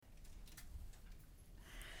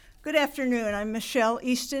Good afternoon. I'm Michelle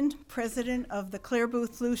Easton, president of the Clare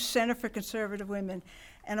Boothe Luce Center for Conservative Women,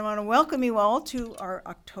 and I want to welcome you all to our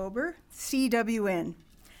October CWN.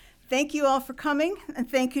 Thank you all for coming, and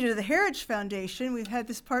thank you to the Heritage Foundation. We've had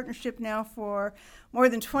this partnership now for more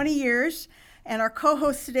than 20 years, and our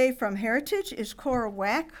co-host today from Heritage is Cora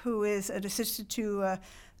Wack, who is an assistant to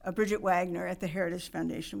Bridget Wagner at the Heritage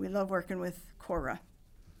Foundation. We love working with Cora.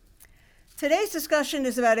 Today's discussion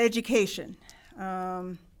is about education.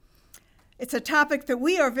 It's a topic that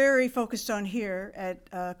we are very focused on here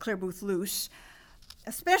at Clare Boothe Luce,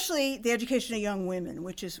 especially the education of young women,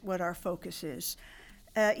 which is what our focus is.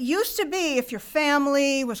 It used to be if your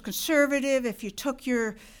family was conservative, if you took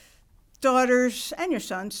your daughters and your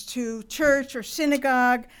sons to church or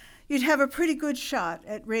synagogue, you'd have a pretty good shot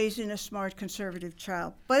at raising a smart conservative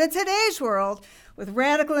child. But in today's world, with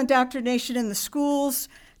radical indoctrination in the schools,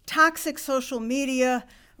 toxic social media,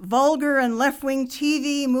 vulgar and left-wing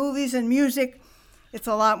TV, movies, and music, it's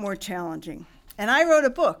a lot more challenging. And I wrote a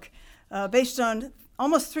book based on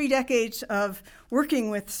almost 3 decades of working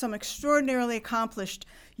with some extraordinarily accomplished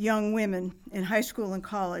young women in high school and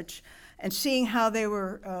college and seeing how they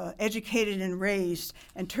were educated and raised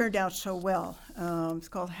and turned out so well. It's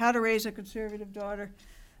called How to Raise a Conservative Daughter.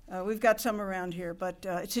 We've got some around here, but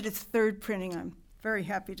it's in its 3rd printing, I'm very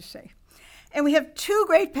happy to say. And we have 2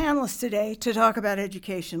 great panelists today to talk about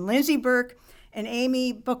education, Lindsay Burke and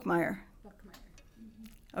Amy Buchmeyer.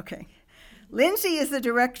 Okay. Lindsay is the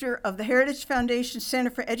director of the Heritage Foundation Center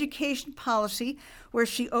for Education Policy, where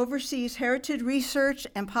she oversees heritage research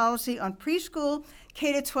and policy on preschool,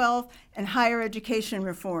 K-12, and higher education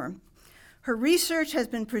reform. Her research has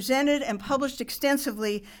been presented and published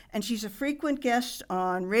extensively, and she's a frequent guest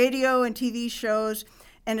on radio and TV shows,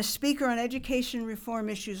 and a speaker on education reform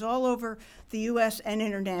issues all over the U.S. and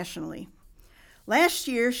internationally. Last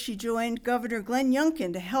year, she joined Governor Glenn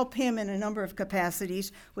Youngkin to help him in a number of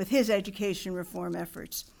capacities with his education reform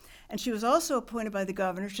efforts. And she was also appointed by the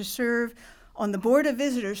governor to serve on the Board of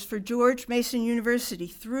Visitors for George Mason University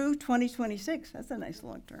through 2026. That's a nice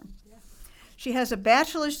long term. Yeah. She has a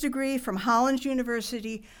bachelor's degree from Hollins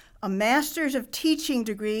University, a master's of teaching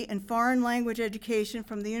degree in foreign language education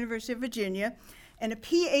from the University of Virginia, and a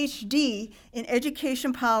PhD in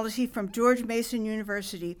education policy from George Mason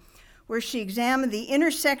University, where she examined the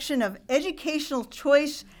intersection of educational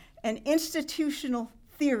choice and institutional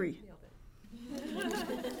theory.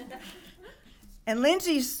 And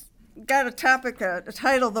Lindsay's got a topic, a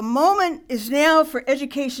title, The Moment is Now for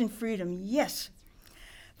Education Freedom. Yes.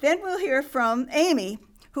 Then we'll hear from Amy,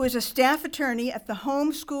 who is a staff attorney at the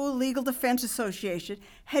Homeschool Legal Defense Association,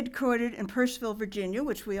 headquartered in Purcellville, Virginia,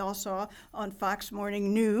 which we all saw on Fox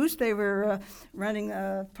Morning News. They were running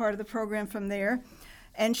part of the program from there.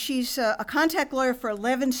 And she's a contact lawyer for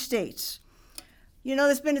 11 states. You know,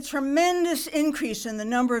 there's been a tremendous increase in the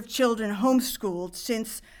number of children homeschooled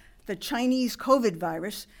since the Chinese COVID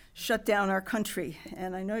virus shut down our country.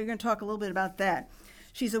 And I know you're going to talk a little bit about that.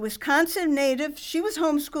 She's a Wisconsin native. She was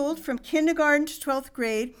homeschooled from kindergarten to 12th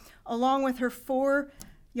grade, along with her 4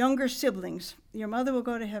 younger siblings. Your mother will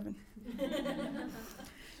go to heaven.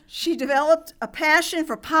 She developed a passion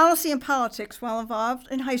for policy and politics while involved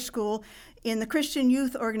in high school in the Christian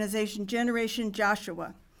youth organization Generation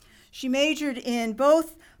Joshua. She majored in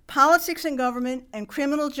both politics and government and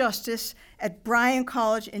criminal justice at Bryan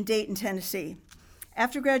College in Dayton, Tennessee.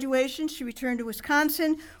 After graduation, she returned to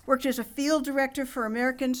Wisconsin, worked as a field director for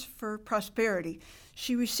Americans for Prosperity.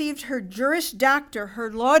 She received her Juris Doctor, her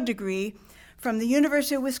law degree, from the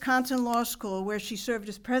University of Wisconsin Law School, where she served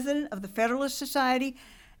as president of the Federalist Society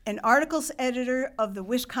and articles editor of the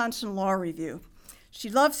Wisconsin Law Review. She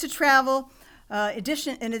loves to travel. In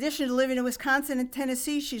addition to living in Wisconsin and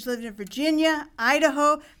Tennessee, she's lived in Virginia,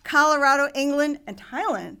 Idaho, Colorado, England, and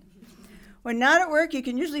Thailand. When not at work, you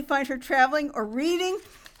can usually find her traveling or reading.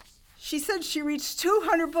 She said she reads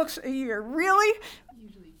 200 books a year. Really?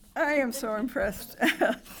 Usually. I am so impressed.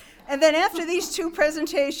 And then after these 2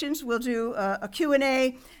 presentations, we'll do a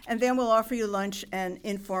Q&A, and then we'll offer you lunch and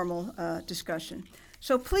informal discussion.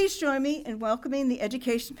 So please join me in welcoming the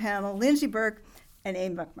education panel, Lindsay Burke and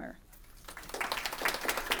Amy Buchmeyer.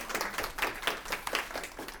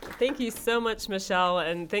 Thank you so much, Michelle,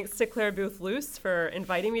 and thanks to Clare Boothe Luce for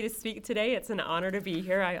inviting me to speak today. It's an honor to be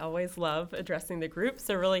here. I always love addressing the group,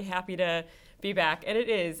 so really happy to be back. And it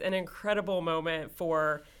is an incredible moment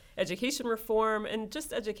for education reform and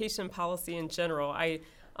just education policy in general. I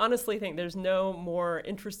honestly think there's no more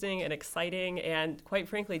interesting and exciting and, quite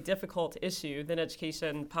frankly, difficult issue than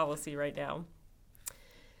education policy right now.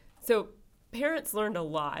 So parents learned a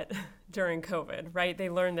lot during COVID, right?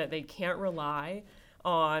 They learned that they can't rely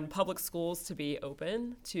on public schools to be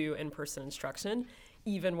open to in-person instruction,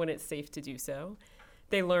 even when it's safe to do so.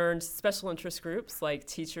 They learned special interest groups like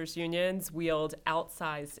teachers' unions wield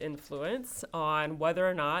outsized influence on whether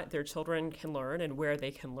or not their children can learn and where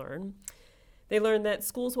they can learn. They learned that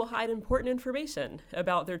schools will hide important information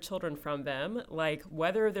about their children from them, like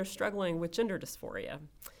whether they're struggling with gender dysphoria.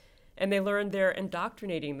 And they learned they're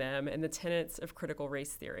indoctrinating them in the tenets of critical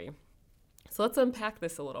race theory. So let's unpack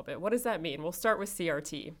this a little bit. What does that mean? We'll start with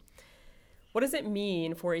CRT. What does it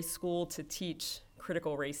mean for a school to teach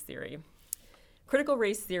critical race theory? Critical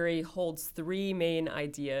race theory holds three main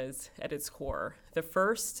ideas at its core. The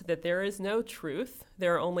first, that there is no truth,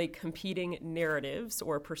 there are only competing narratives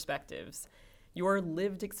or perspectives. Your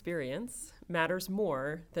lived experience matters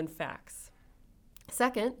more than facts.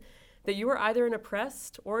 Second, that you are either an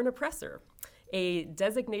oppressed or an oppressor, a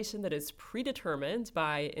designation that is predetermined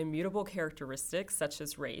by immutable characteristics such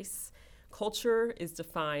as race. Culture is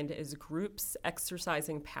defined as groups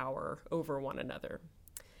exercising power over one another.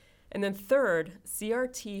 And then third,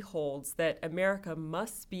 CRT holds that America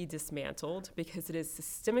must be dismantled because it is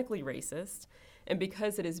systemically racist and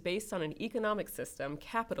because it is based on an economic system,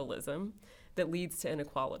 capitalism, that leads to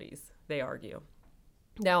inequalities, they argue.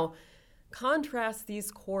 Now, contrast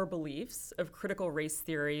these core beliefs of critical race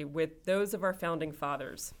theory with those of our founding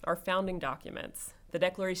fathers, our founding documents, the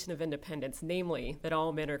Declaration of Independence, namely that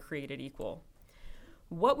all men are created equal.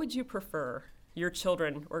 What would you prefer your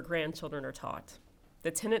children or grandchildren are taught?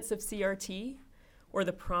 The tenets of CRT or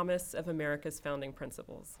the promise of America's founding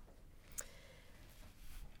principles?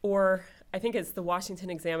 Or I think as the Washington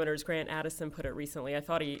Examiner's Grant Addison put it recently, I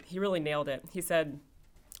thought he really nailed it. He said,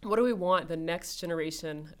 what do we want the next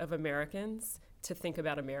generation of Americans to think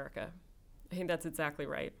about America? I think that's exactly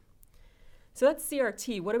right. So that's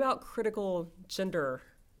CRT. What about critical gender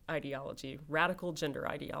ideology, radical gender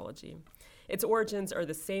ideology? Its origins are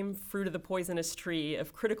the same fruit of the poisonous tree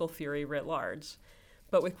of critical theory writ large.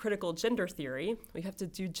 But with critical gender theory, we have to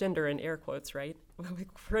do gender in air quotes, right?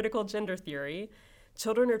 With critical gender theory,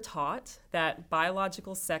 children are taught that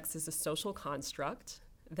biological sex is a social construct,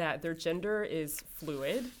 that their gender is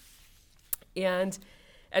fluid, and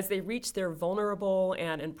as they reach their vulnerable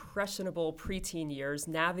and impressionable preteen years,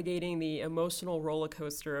 navigating the emotional roller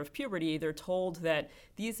coaster of puberty, they're told that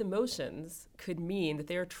these emotions could mean that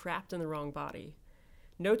they are trapped in the wrong body.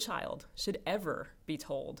 No child should ever be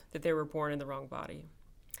told that they were born in the wrong body.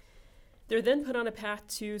 They're then put on a path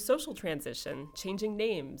to social transition, changing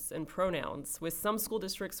names and pronouns, with some school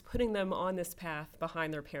districts putting them on this path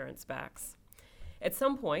behind their parents' backs. At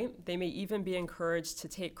some point, they may even be encouraged to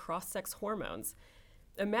take cross-sex hormones.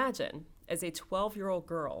 Imagine, as a 12-year-old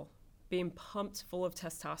girl, being pumped full of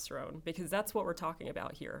testosterone, because that's what we're talking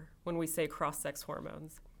about here when we say cross-sex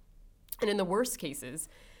hormones. And in the worst cases,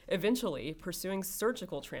 eventually pursuing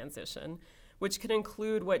surgical transition, which could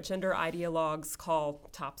include what gender ideologues call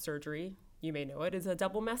top surgery. You may know it as a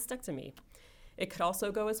double mastectomy. It could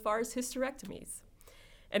also go as far as hysterectomies.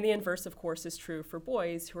 And the inverse, of course, is true for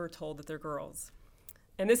boys who are told that they're girls.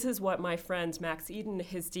 And this is what my friend Max Eden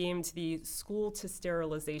has deemed the school to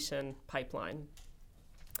sterilization pipeline.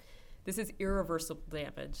 This is irreversible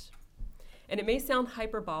damage. And it may sound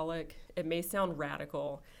hyperbolic, it may sound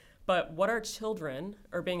radical, but what our children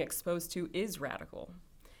are being exposed to is radical.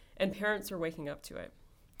 And parents are waking up to it.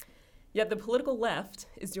 Yet the political left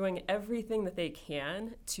is doing everything that they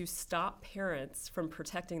can to stop parents from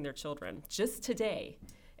protecting their children. Just today,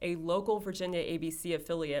 a local Virginia ABC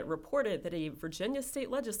affiliate reported that a Virginia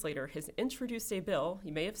state legislator has introduced a bill,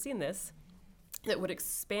 you may have seen this, that would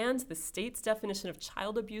expand the state's definition of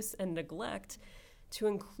child abuse and neglect to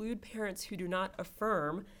include parents who do not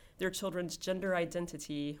affirm their children's gender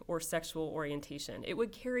identity or sexual orientation. It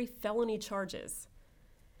would carry felony charges.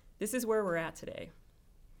 This is where we're at today.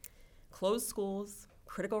 Closed schools,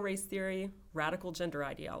 critical race theory, radical gender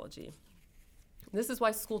ideology. This is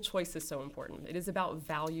why school choice is so important. It is about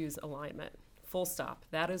values alignment. Full stop.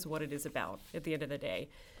 That is what it is about at the end of the day.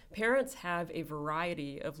 Parents have a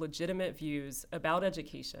variety of legitimate views about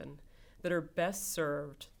education that are best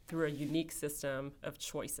served through a unique system of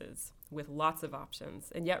choices with lots of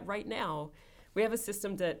options. And yet right now, we have a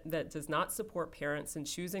system that does not support parents in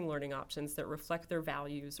choosing learning options that reflect their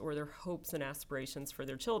values or their hopes and aspirations for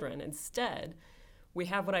their children. Instead, we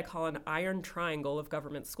have what I call an iron triangle of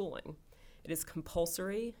government schooling. It is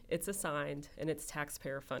compulsory, it's assigned, and it's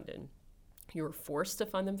taxpayer funded. You are forced to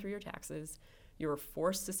fund them through your taxes, you are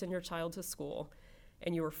forced to send your child to school,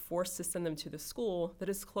 and you are forced to send them to the school that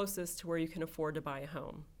is closest to where you can afford to buy a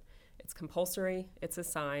home. It's compulsory, it's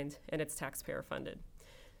assigned, and it's taxpayer funded.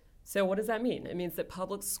 So what does that mean? It means that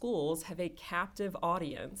public schools have a captive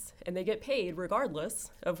audience, and they get paid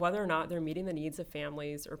regardless of whether or not they're meeting the needs of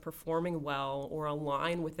families or performing well or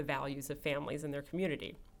align with the values of families in their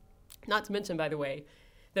community. Not to mention, by the way,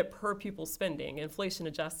 that per pupil spending, inflation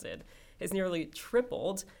adjusted, has nearly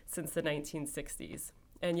tripled since the 1960s.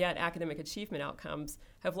 And yet academic achievement outcomes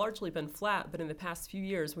have largely been flat, but in the past few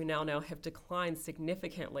years, we now know have declined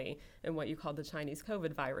significantly in what you call the Chinese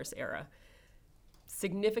COVID virus era.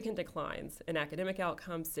 Significant declines in academic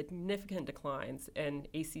outcomes, significant declines in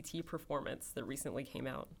ACT performance that recently came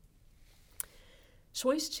out.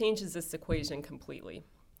 Choice changes this equation completely.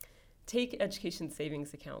 Take education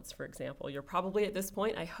savings accounts, for example. You're probably at this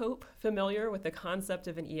point, I hope, familiar with the concept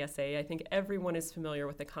of an ESA. I think everyone is familiar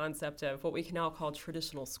with the concept of what we can now call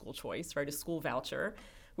traditional school choice, right? A school voucher,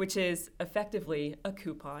 which is effectively a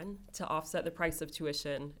coupon to offset the price of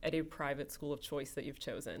tuition at a private school of choice that you've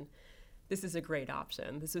chosen. This is a great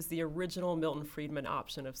option. This was the original Milton Friedman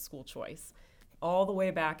option of school choice. All the way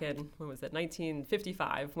back in,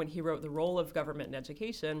 1955, when he wrote The Role of Government in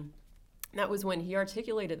Education. That was when he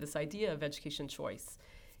articulated this idea of education choice.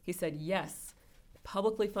 He said, yes,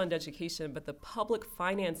 publicly fund education, but the public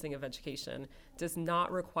financing of education does not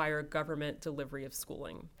require government delivery of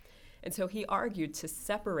schooling. And so he argued to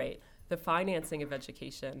separate the financing of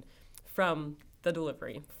education from the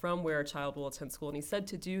delivery, from where a child will attend school. And he said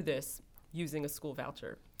to do this using a school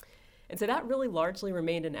voucher. And so that really largely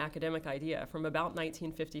remained an academic idea from about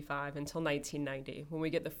 1955 until 1990, when we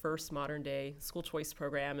get the first modern day school choice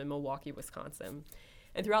program in Milwaukee, Wisconsin.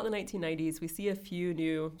 And throughout the 1990s, we see a few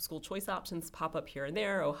new school choice options pop up here and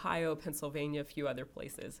there, Ohio, Pennsylvania, a few other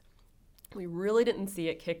places. We really didn't see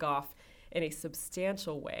it kick off in a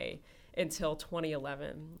substantial way until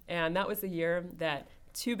 2011. And that was the year that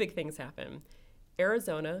two big things happened.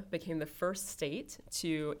 Arizona became the first state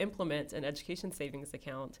to implement an education savings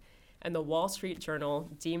account, and the Wall Street Journal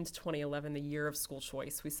deemed 2011 the year of school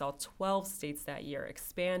choice. We saw 12 states that year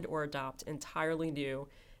expand or adopt entirely new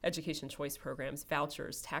education choice programs,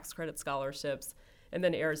 vouchers, tax credit scholarships, and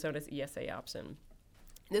then Arizona's ESA option.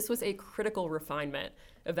 This was a critical refinement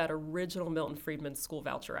of that original Milton Friedman school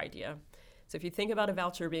voucher idea. So if you think about a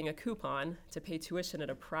voucher being a coupon to pay tuition at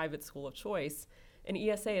a private school of choice, an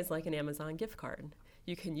ESA is like an Amazon gift card.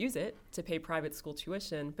 You can use it to pay private school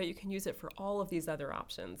tuition, but you can use it for all of these other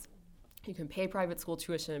options. You can pay private school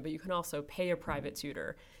tuition, but you can also pay a private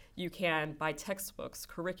tutor. You can buy textbooks,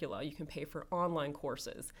 curricula. You can pay for online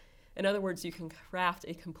courses. In other words, you can craft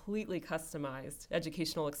a completely customized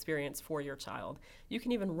educational experience for your child. You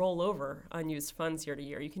can even roll over unused funds year to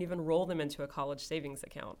year. You can even roll them into a college savings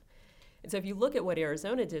account. And so if you look at what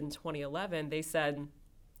Arizona did in 2011, they said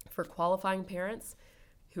for qualifying parents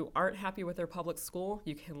who aren't happy with their public school,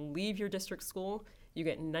 you can leave your district school. You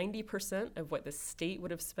get 90% of what the state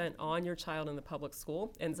would have spent on your child in the public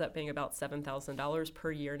school. Ends up being about $7,000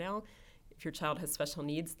 per year now. If your child has special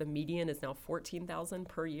needs, the median is now $14,000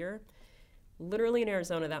 per year. Literally in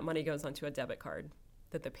Arizona, that money goes onto a debit card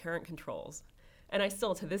that the parent controls. And I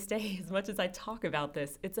still, to this day, as much as I talk about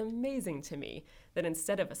this, it's amazing to me that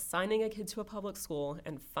instead of assigning a kid to a public school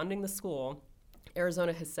and funding the school,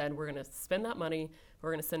 Arizona has said we're going to spend that money,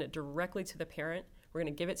 we're going to send it directly to the parent, we're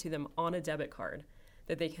going to give it to them on a debit card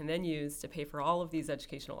that they can then use to pay for all of these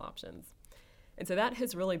educational options. And so that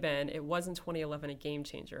has really been, it was in 2011 a game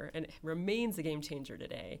changer, and it remains a game changer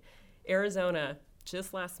today. Arizona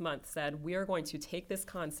just last month said we are going to take this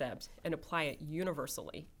concept and apply it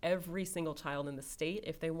universally. Every single child in the state,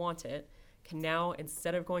 if they want it, can now,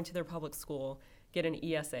 instead of going to their public school, get an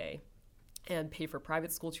ESA and pay for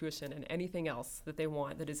private school tuition and anything else that they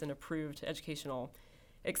want that is an approved educational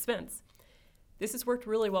expense. This has worked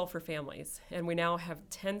really well for families, and we now have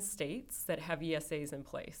 10 states that have ESAs in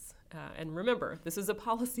place. And remember, this is a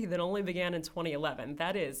policy that only began in 2011.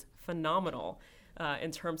 That is phenomenal in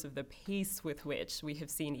terms of the pace with which we have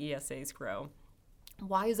seen ESAs grow.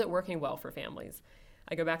 Why is it working well for families?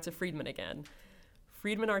 I go back to Friedman again.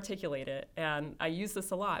 Friedman articulated it, and I use this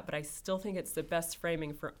a lot, but I still think it's the best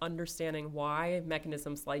framing for understanding why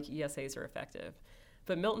mechanisms like ESAs are effective.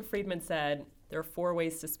 But Milton Friedman said, there are 4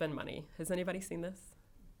 ways to spend money. Has anybody seen this?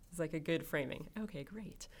 It's like a good framing. Okay,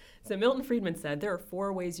 great. So Milton Friedman said there are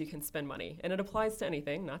 4 ways you can spend money, and it applies to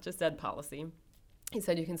anything, not just ed policy. He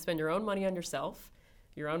said you can spend your own money on yourself,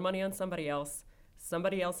 your own money on somebody else's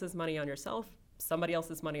money on yourself, somebody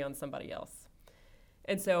else's money on somebody else.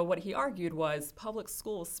 And so what he argued was public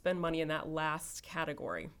schools spend money in that last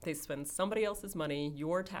category. They spend somebody else's money,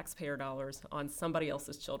 your taxpayer dollars, on somebody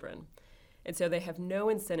else's children. And so they have no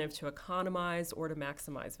incentive to economize or to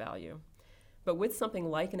maximize value. But with something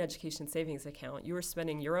like an education savings account, you are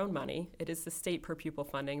spending your own money. It is the state per pupil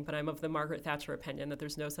funding, but I'm of the Margaret Thatcher opinion that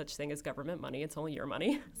there's no such thing as government money. It's only your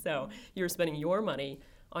money. So you're spending your money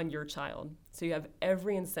on your child. So you have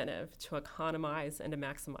every incentive to economize and to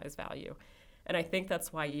maximize value. And I think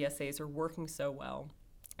that's why ESAs are working so well.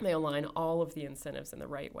 They align all of the incentives in the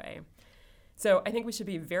right way. So I think we should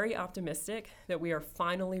be very optimistic that we are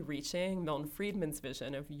finally reaching Milton Friedman's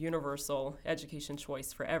vision of universal education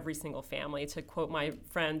choice for every single family. To quote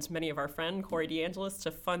many of our friends, Corey DeAngelis,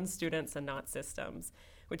 to fund students and not systems,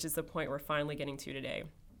 which is the point we're finally getting to today.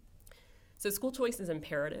 So school choice is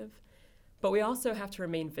imperative, but we also have to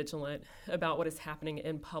remain vigilant about what is happening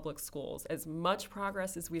in public schools. As much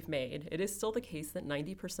progress as we've made, it is still the case that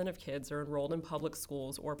 90% of kids are enrolled in public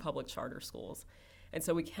schools or public charter schools. And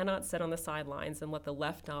so we cannot sit on the sidelines and let the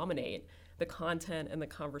left dominate the content and the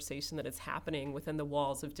conversation that is happening within the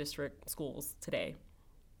walls of district schools today.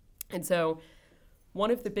 And so one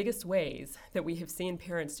of the biggest ways that we have seen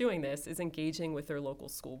parents doing this is engaging with their local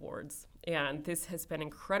school boards. And this has been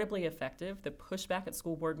incredibly effective. The pushback at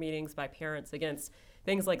school board meetings by parents against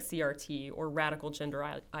things like CRT or radical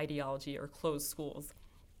gender ideology or closed schools.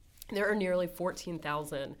 There are nearly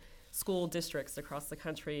 14,000 school districts across the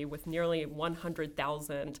country with nearly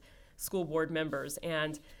 100,000 school board members.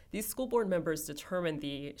 And these school board members determine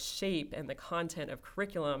the shape and the content of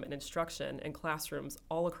curriculum and instruction in classrooms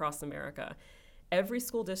all across America. Every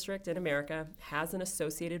school district in America has an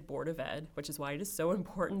associated board of ed, which is why it is so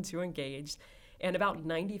important to engage. And about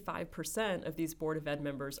 95% of these board of ed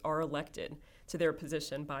members are elected to their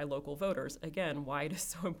position by local voters. Again, why it is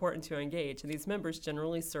so important to engage. And these members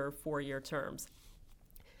generally serve 4-year terms.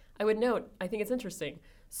 I would note, I think it's interesting,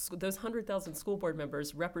 those 100,000 school board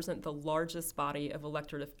members represent the largest body of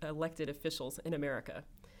elected officials in America.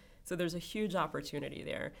 So there's a huge opportunity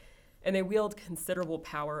there. And they wield considerable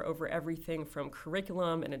power over everything from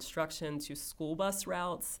curriculum and instruction to school bus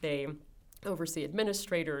routes. They oversee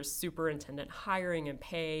administrators, superintendent hiring and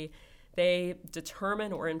pay. They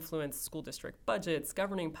determine or influence school district budgets,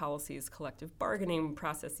 governing policies, collective bargaining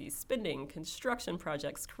processes, spending, construction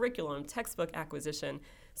projects, curriculum, textbook acquisition,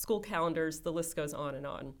 school calendars, the list goes on and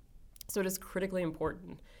on. So it is critically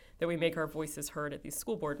important that we make our voices heard at these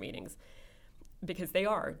school board meetings because they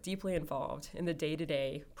are deeply involved in the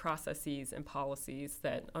day-to-day processes and policies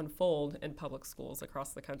that unfold in public schools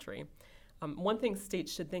across the country. One thing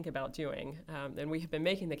states should think about doing, and we have been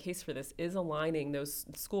making the case for this, is aligning those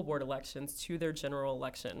school board elections to their general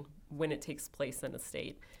election when it takes place in a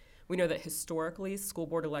state. We know that historically, school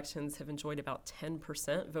board elections have enjoyed about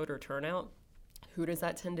 10% voter turnout. Who does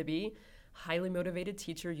that tend to be? Highly motivated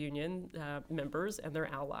teacher union members and their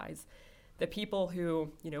allies. The people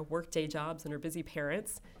who, work day jobs and are busy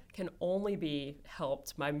parents can only be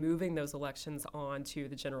helped by moving those elections on to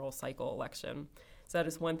the general cycle election. So that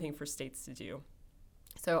is one thing for states to do.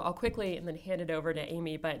 So I'll quickly and then hand it over to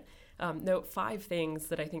Amy, but note 5 things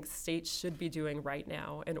that I think states should be doing right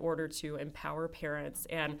now in order to empower parents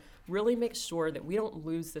and really make sure that we don't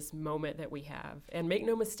lose this moment that we have. And make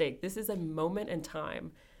no mistake, this is a moment in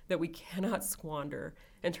time that we cannot squander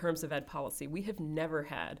in terms of ed policy. We have never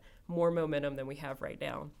had more momentum than we have right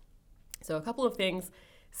now. So a couple of things.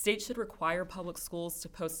 States should require public schools to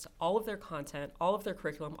post all of their content, all of their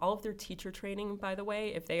curriculum, all of their teacher training, by the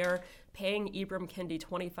way. If they are paying Ibram Kendi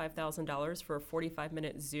 $25,000 for a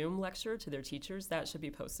 45-minute Zoom lecture to their teachers, that should be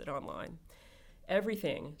posted online.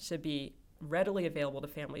 Everything should be readily available to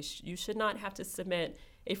families. You should not have to submit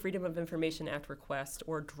a Freedom of Information Act request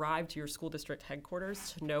or drive to your school district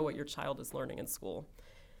headquarters to know what your child is learning in school.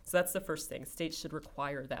 So that's the first thing. States should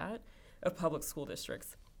require that of public school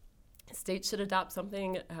districts. States should adopt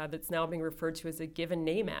something that's now being referred to as a Given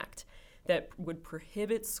Name Act that would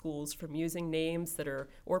prohibit schools from using names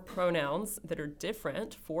or pronouns that are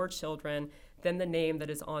different for children than the name that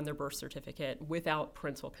is on their birth certificate without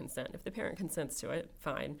parental consent. If the parent consents to it,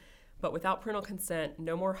 fine. But without parental consent,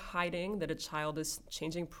 no more hiding that a child is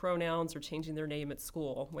changing pronouns or changing their name at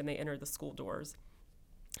school when they enter the school doors.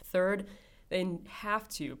 Third, they have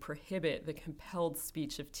to prohibit the compelled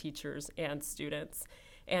speech of teachers and students.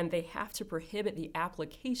 And they have to prohibit the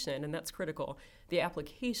application, and that's critical, the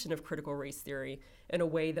application of critical race theory in a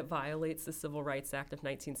way that violates the Civil Rights Act of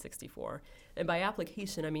 1964. And by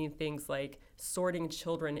application, I mean things like sorting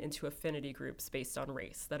children into affinity groups based on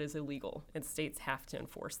race. That is illegal, and states have to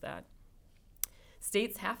enforce that.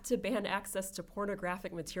 States have to ban access to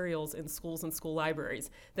pornographic materials in schools and school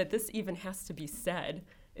libraries. That this even has to be said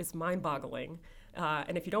is mind-boggling.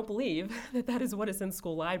 And if you don't believe that that is what is in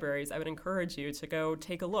school libraries, I would encourage you to go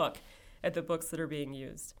take a look at the books that are being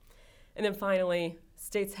used. And then finally,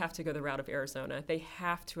 states have to go the route of Arizona. They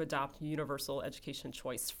have to adopt universal education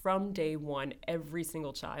choice. From day one, every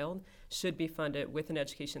single child should be funded with an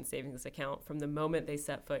education savings account from the moment they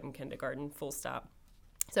set foot in kindergarten, full stop.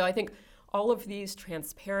 So I think all of these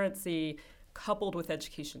transparency coupled with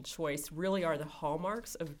education choice really are the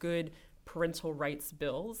hallmarks of good parental rights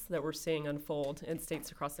bills that we're seeing unfold in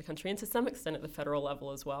states across the country and to some extent at the federal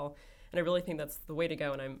level as well. And I really think that's the way to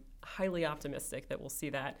go, and I'm highly optimistic that we'll see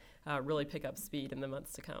that really pick up speed in the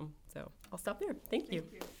months to come. So I'll stop there. Thank you.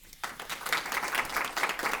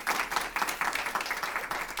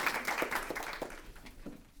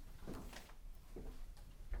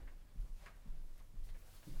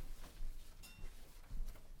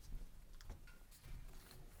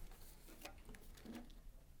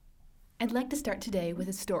 I'd like to start today with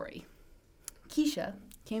a story. Keisha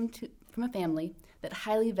came from a family that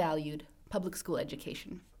highly valued public school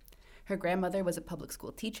education. Her grandmother was a public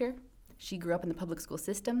school teacher. She grew up in the public school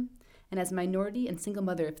system, and as a minority and single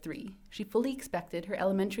mother of 3, she fully expected her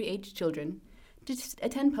elementary-aged children to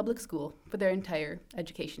attend public school for their entire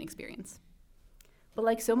education experience. But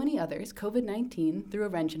like so many others, COVID-19 threw a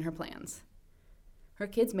wrench in her plans. Her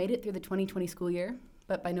kids made it through the 2020 school year,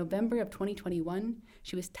 but by November of 2021,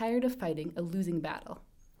 she was tired of fighting a losing battle.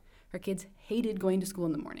 Her kids hated going to school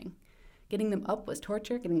in the morning. Getting them up was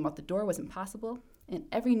torture, getting them out the door was impossible, and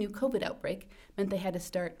every new COVID outbreak meant they had to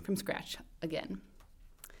start from scratch again.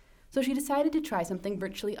 So she decided to try something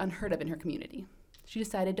virtually unheard of in her community. She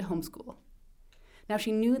decided to homeschool. Now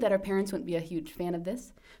she knew that her parents wouldn't be a huge fan of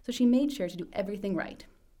this, so she made sure to do everything right.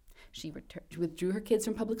 She withdrew her kids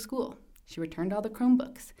from public school. She returned all the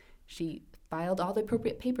Chromebooks. She filed all the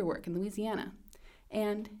appropriate paperwork in Louisiana.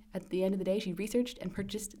 And at the end of the day, she researched and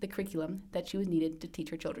purchased the curriculum that she was needed to teach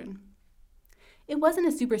her children. It wasn't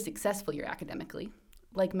a super successful year academically.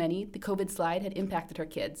 Like many, the COVID slide had impacted her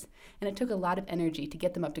kids, and it took a lot of energy to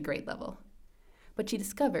get them up to grade level. But she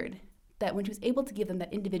discovered that when she was able to give them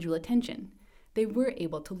that individual attention, they were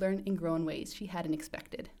able to learn and grow in ways she hadn't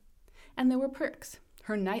expected. And there were perks.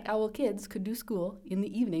 Her night owl kids could do school in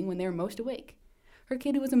the evening when they were most awake. Her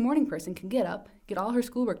kid who was a morning person could get up, get all her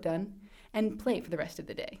schoolwork done, and play for the rest of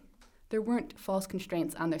the day. There weren't false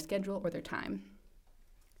constraints on their schedule or their time.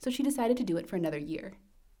 So she decided to do it for another year.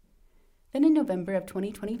 Then in November of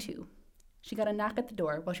 2022, she got a knock at the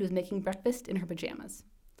door while she was making breakfast in her pajamas.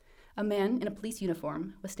 A man in a police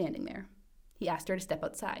uniform was standing there. He asked her to step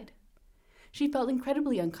outside. She felt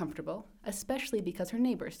incredibly uncomfortable, especially because her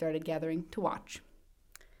neighbors started gathering to watch.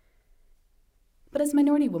 But as a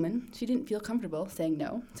minority woman, she didn't feel comfortable saying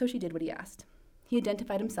no, so she did what he asked. He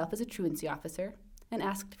identified himself as a truancy officer and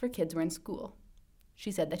asked if her kids were in school.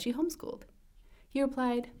 She said that she homeschooled. He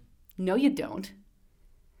replied, "No, you don't."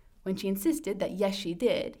 When she insisted that yes, she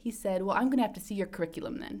did, he said, "Well, I'm going to have to see your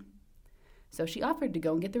curriculum then." So she offered to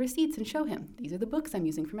go and get the receipts and show him, "These are the books I'm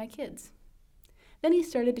using for my kids." Then he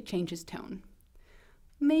started to change his tone.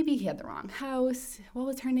 Maybe he had the wrong house. What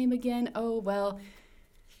was her name again? Oh, well,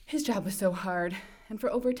 his job was so hard. And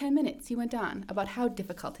for over 10 minutes, he went on about how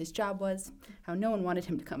difficult his job was, how no one wanted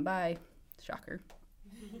him to come by. Shocker.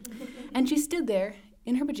 And she stood there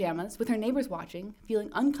in her pajamas with her neighbors watching, feeling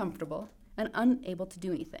uncomfortable and unable to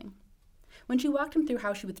do anything. When she walked him through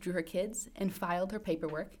how she withdrew her kids and filed her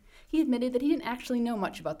paperwork, he admitted that he didn't actually know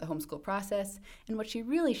much about the homeschool process, and what she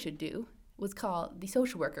really should do was call the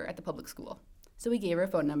social worker at the public school. So he gave her a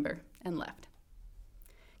phone number and left.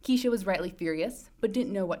 Keisha was rightly furious, but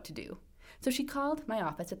didn't know what to do. So she called my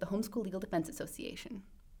office at the Homeschool Legal Defense Association.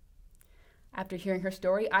 After hearing her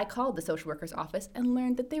story, I called the social worker's office and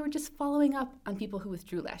learned that they were just following up on people who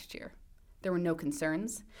withdrew last year. There were no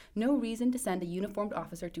concerns, no reason to send a uniformed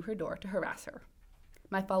officer to her door to harass her.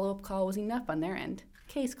 My follow-up call was enough on their end.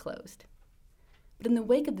 Case closed. But in the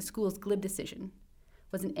wake of the school's glib decision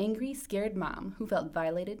was an angry, scared mom who felt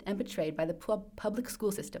violated and betrayed by the public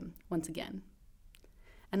school system once again.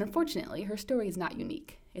 And unfortunately, her story is not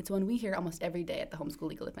unique. It's one we hear almost every day at the Homeschool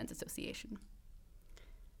Legal Defense Association.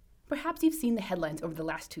 Perhaps you've seen the headlines over the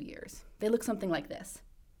last 2 years. They look something like this.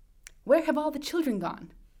 Where have all the children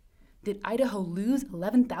gone? Did Idaho lose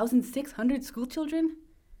 11,600 school children?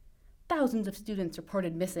 Thousands of students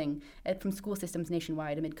reported missing from school systems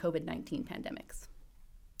nationwide amid COVID-19 pandemics.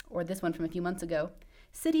 Or this one from a few months ago.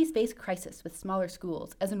 Cities face crisis with smaller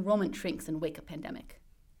schools as enrollment shrinks in wake of pandemic.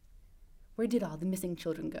 Where did all the missing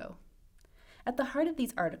children go? At the heart of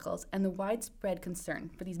these articles and the widespread concern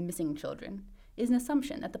for these missing children is an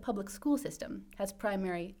assumption that the public school system has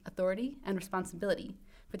primary authority and responsibility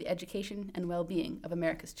for the education and well-being of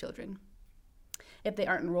America's children. If they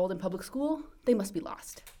aren't enrolled in public school, they must be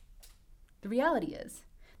lost. The reality is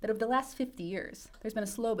that over the last 50 years, there's been a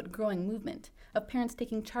slow but growing movement of parents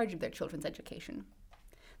taking charge of their children's education.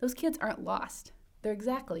 Those kids aren't lost. They're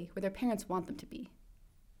exactly where their parents want them to be.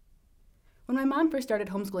 When my mom first started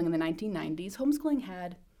homeschooling in the 1990s, homeschooling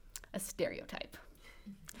had a stereotype.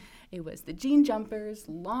 It was the jean jumpers,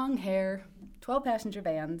 long hair, 12-passenger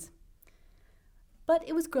vans. But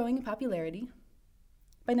it was growing in popularity.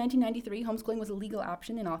 By 1993, homeschooling was a legal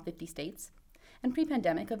option in all 50 states. And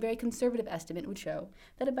pre-pandemic, a very conservative estimate would show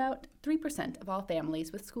that about 3% of all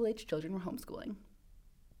families with school-aged children were homeschooling.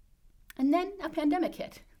 And then a pandemic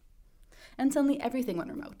hit. And suddenly everything went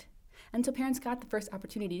remote. And so parents got the first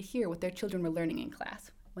opportunity to hear what their children were learning in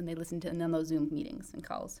class when they listened to on those Zoom meetings and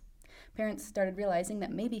calls. Parents started realizing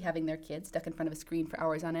that maybe having their kids stuck in front of a screen for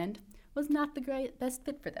hours on end was not the best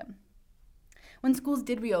fit for them. When schools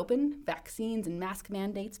did reopen, vaccines and mask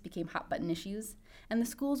mandates became hot-button issues, and the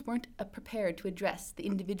schools weren't prepared to address the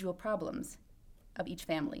individual problems of each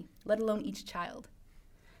family, let alone each child.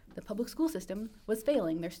 The public school system was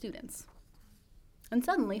failing their students. And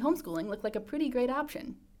suddenly, homeschooling looked like a pretty great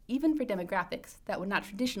option, even for demographics that would not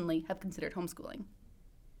traditionally have considered homeschooling.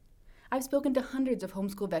 I've spoken to hundreds of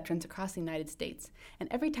homeschool veterans across the United States, and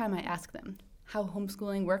every time I ask them how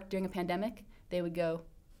homeschooling worked during a pandemic, they would go,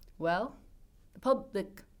 well, the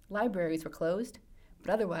public libraries were closed,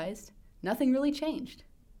 but otherwise, nothing really changed.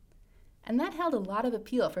 And that held a lot of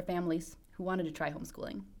appeal for families who wanted to try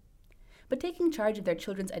homeschooling. But taking charge of their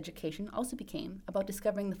children's education also became about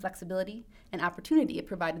discovering the flexibility and opportunity it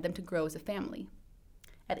provided them to grow as a family.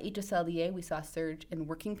 At HSLDA, we saw a surge in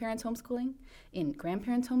working parents homeschooling, in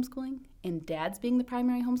grandparents homeschooling, in dads being the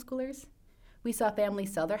primary homeschoolers. We saw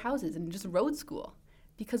families sell their houses and just road school,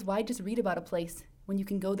 because why just read about a place when you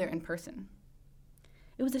can go there in person?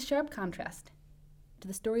 It was a sharp contrast to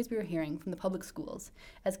the stories we were hearing from the public schools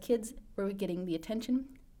as kids were getting the attention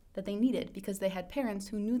that they needed because they had parents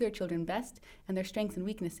who knew their children best and their strengths and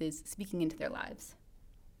weaknesses speaking into their lives.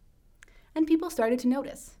 And people started to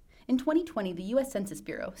notice. In 2020, the U.S. Census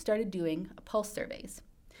Bureau started doing pulse surveys.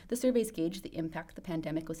 The surveys gauged the impact the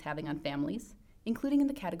pandemic was having on families, including in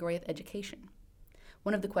the category of education.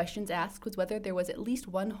 One of the questions asked was whether there was at least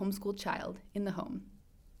one homeschooled child in the home.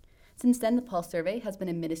 Since then, the pulse survey has been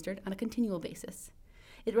administered on a continual basis.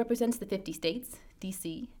 It represents the 50 states,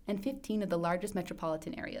 D.C., and 15 of the largest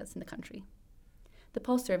metropolitan areas in the country. The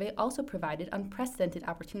pulse survey also provided unprecedented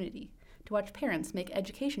opportunity to watch parents make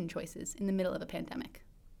education choices in the middle of a pandemic.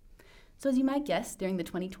 So as you might guess, during the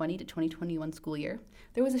 2020 to 2021 school year,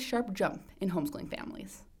 there was a sharp jump in homeschooling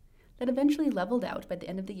families that eventually leveled out by the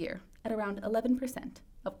end of the year at around 11%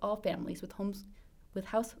 of all families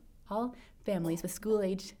all families with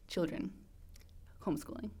school-aged children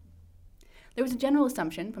homeschooling. There was a general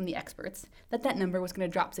assumption from the experts that that number was going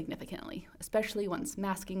to drop significantly, especially once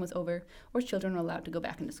masking was over or children were allowed to go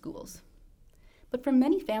back into schools. But for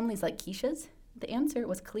many families like Keisha's, the answer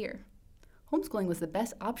was clear. Homeschooling was the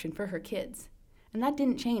best option for her kids, and that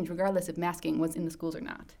didn't change regardless if masking was in the schools or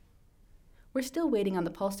not. We're still waiting on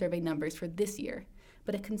the pulse survey numbers for this year,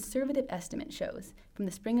 but a conservative estimate shows from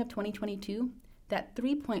the spring of 2022 that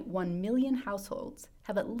 3.1 million households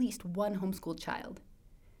have at least one homeschooled child.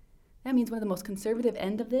 That means one of the most conservative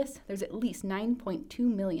end of this, there's at least 9.2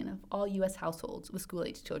 million of all U.S. households with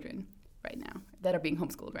school-aged children right now that are being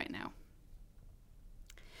homeschooled right now.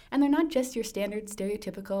 And they're not just your standard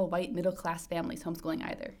stereotypical white middle-class families homeschooling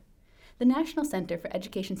either. The National Center for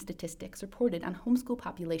Education Statistics reported on homeschool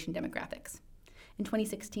population demographics. In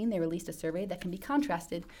 2016, they released a survey that can be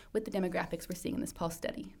contrasted with the demographics we're seeing in this pulse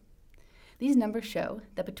study. These numbers show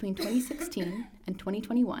that between 2016 and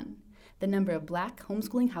 2021, the number of Black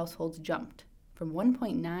homeschooling households jumped from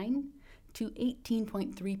 1.9 to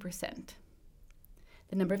 18.3%.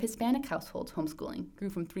 The number of Hispanic households homeschooling grew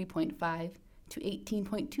from 3.5 to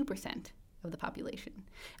 18.2% of the population,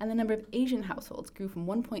 and the number of Asian households grew from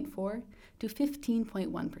 1.4 to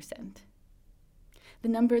 15.1%. The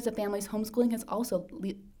numbers of families homeschooling has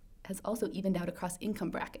also evened out across income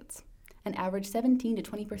brackets. An average 17 to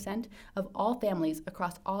 20% of all families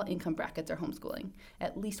across all income brackets are homeschooling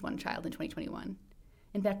at least one child in 2021.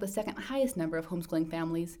 In fact, the second highest number of homeschooling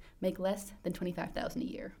families make less than $25,000 a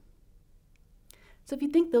year. So if you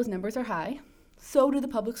think those numbers are high, so do the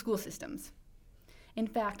public school systems. In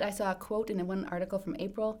fact, I saw a quote in one article from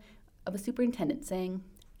April of a superintendent saying,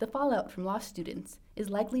 "The fallout from lost students is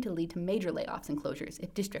likely to lead to major layoffs and closures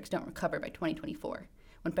if districts don't recover by 2024,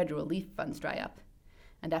 when federal relief funds dry up.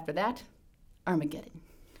 And after that, Armageddon."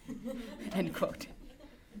 End quote.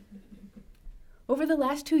 Over the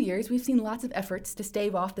last 2 years, we've seen lots of efforts to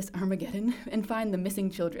stave off this Armageddon and find the missing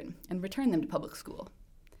children and return them to public school.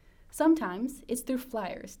 Sometimes it's through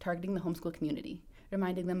flyers targeting the homeschool community,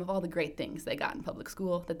 reminding them of all the great things they got in public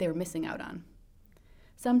school that they were missing out on.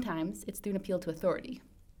 Sometimes it's through an appeal to authority.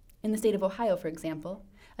 In the state of Ohio, for example,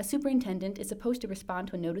 a superintendent is supposed to respond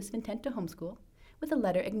to a notice of intent to homeschool with a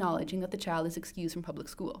letter acknowledging that the child is excused from public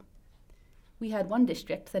school. We had one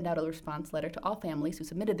district send out a response letter to all families who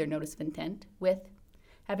submitted their notice of intent with,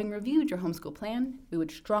 "Having reviewed your homeschool plan, we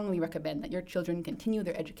would strongly recommend that your children continue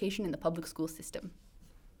their education in the public school system."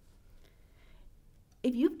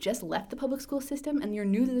 If you've just left the public school system and you're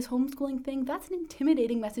new to this homeschooling thing, that's an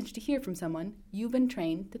intimidating message to hear from someone you've been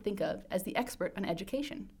trained to think of as the expert on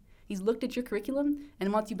education. He's looked at your curriculum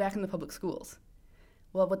and wants you back in the public schools.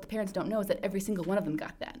 Well, what the parents don't know is that every single one of them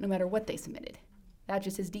got that, no matter what they submitted. That's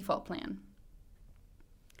just his default plan.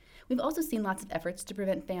 We've also seen lots of efforts to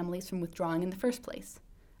prevent families from withdrawing in the first place,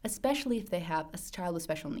 especially if they have a child with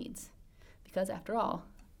special needs. Because after all,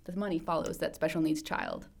 the money follows that special needs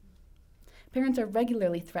child. Parents are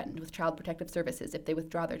regularly threatened with Child Protective Services if they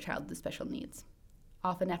withdraw their child with special needs,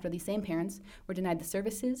 often after these same parents were denied the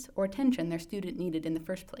services or attention their student needed in the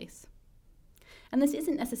first place. And this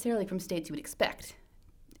isn't necessarily from states you would expect.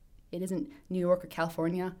 It isn't New York or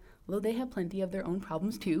California, although they have plenty of their own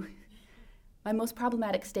problems too. My most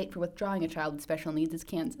problematic state for withdrawing a child with special needs is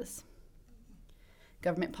Kansas.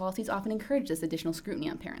 Government policies often encourage this additional scrutiny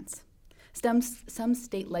on parents. Some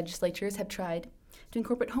state legislatures have tried to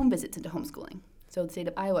incorporate home visits into homeschooling. So the state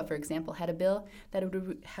of Iowa, for example, had a bill that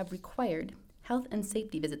would have required health and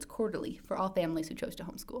safety visits quarterly for all families who chose to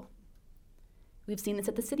homeschool. We've seen this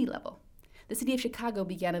at the city level. The city of Chicago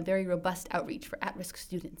began a very robust outreach for at-risk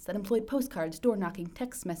students that employed postcards, door-knocking,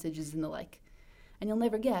 text messages, and the like. And you'll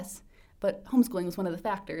never guess, but homeschooling was one of the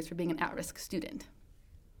factors for being an at-risk student.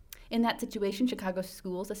 In that situation, Chicago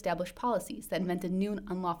schools established policies that invented new and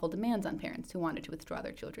unlawful demands on parents who wanted to withdraw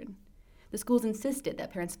their children. The schools insisted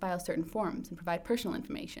that parents file certain forms and provide personal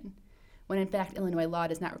information, when in fact Illinois law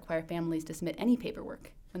does not require families to submit any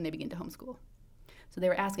paperwork when they begin to homeschool. So they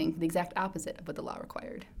were asking for the exact opposite of what the law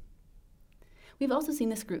required. We've also seen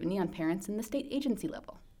the scrutiny on parents in the state agency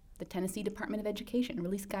level. The Tennessee Department of Education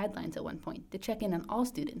released guidelines at one point to check in on all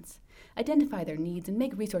students, identify their needs, and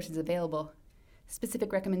make resources available.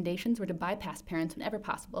 Specific recommendations were to bypass parents whenever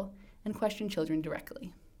possible and question children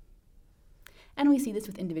directly. And we see this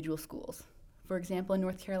with individual schools. For example, in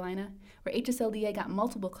North Carolina, where HSLDA got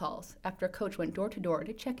multiple calls after a coach went door to door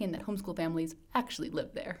to check in that homeschool families actually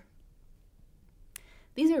lived there.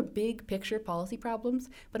 These are big picture policy problems,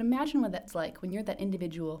 but imagine what that's like when you're that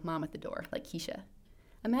individual mom at the door, like Keisha.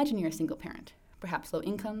 Imagine you're a single parent, perhaps low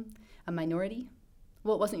income, a minority.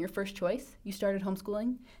 Well, it wasn't your first choice. You started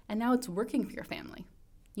homeschooling, and now it's working for your family.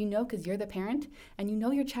 You know because you're the parent, and you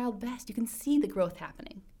know your child best. You can see the growth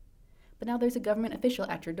happening. But now there's a government official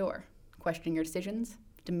at your door, questioning your decisions,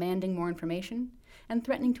 demanding more information, and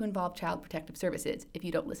threatening to involve Child Protective Services if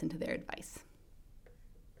you don't listen to their advice.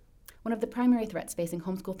 One of the primary threats facing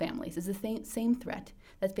homeschool families is the same threat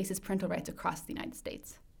that faces parental rights across the United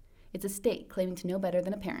States. It's a state claiming to know better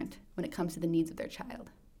than a parent when it comes to the needs of their child.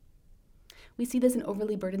 We see this in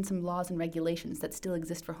overly burdensome laws and regulations that still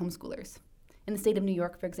exist for homeschoolers. In the state of New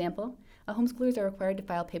York, for example, homeschoolers are required to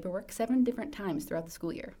file paperwork 7 different times throughout the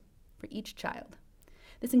school year for each child.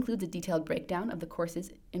 This includes a detailed breakdown of the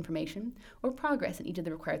course's information or progress in each of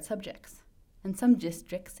the required subjects. And some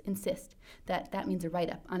districts insist that that means a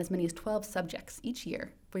write-up on as many as 12 subjects each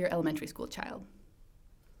year for your elementary school child.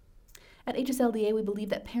 At HSLDA, we believe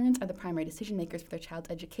that parents are the primary decision makers for their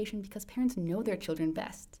child's education because parents know their children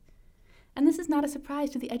best. And this is not a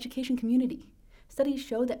surprise to the education community. Studies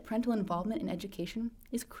show that parental involvement in education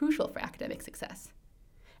is crucial for academic success.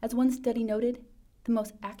 As one study noted, the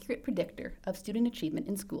most accurate predictor of student achievement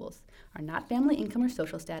in schools are not family income or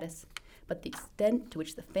social status, but the extent to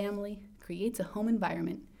which the family creates a home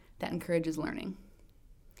environment that encourages learning.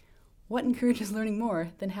 What encourages learning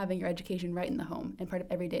more than having your education right in the home and part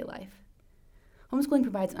of everyday life? Homeschooling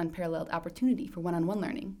provides an unparalleled opportunity for one-on-one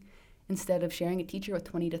learning. Instead of sharing a teacher with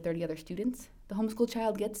 20 to 30 other students, the homeschool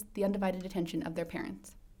child gets the undivided attention of their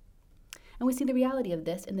parents. And we see the reality of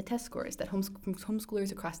this in the test scores that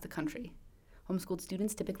homeschoolers across the country. Homeschooled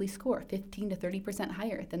students typically score 15 to 30%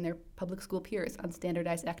 higher than their public school peers on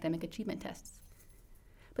standardized academic achievement tests.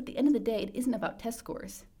 But at the end of the day, it isn't about test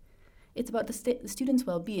scores. It's about the student's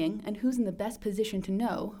well-being and who's in the best position to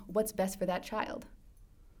know what's best for that child.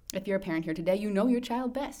 If you're a parent here today, you know your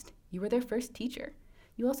child best. You were their first teacher.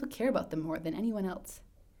 You also care about them more than anyone else.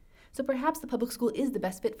 So perhaps the public school is the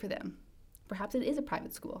best fit for them. Perhaps it is a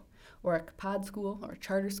private school, or a pod school, or a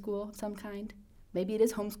charter school of some kind. Maybe it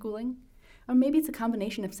is homeschooling, or maybe it's a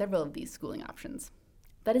combination of several of these schooling options.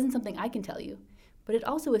 That isn't something I can tell you, but it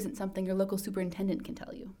also isn't something your local superintendent can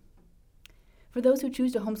tell you. For those who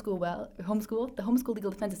choose to homeschool, the Homeschool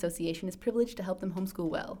Legal Defense Association is privileged to help them homeschool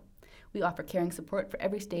well. We offer caring support for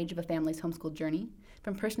every stage of a family's homeschool journey,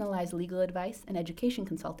 from personalized legal advice and education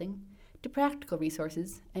consulting to practical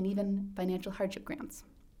resources and even financial hardship grants.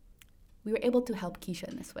 We were able to help Keisha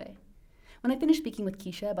in this way. When I finished speaking with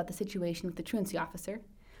Keisha about the situation with the truancy officer,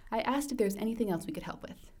 I asked if there was anything else we could help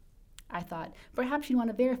with. I thought perhaps she'd want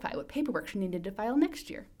to verify what paperwork she needed to file next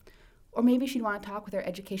year. Or maybe she'd want to talk with her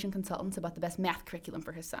education consultants about the best math curriculum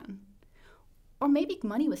for her son. Or maybe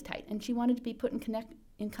money was tight and she wanted to be put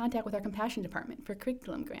in contact with our compassion department for a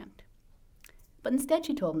curriculum grant. But instead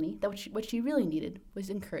she told me that what she really needed was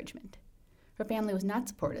encouragement. Her family was not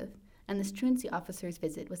supportive, and this truancy officer's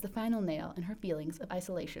visit was the final nail in her feelings of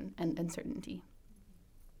isolation and uncertainty.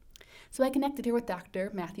 So I connected her with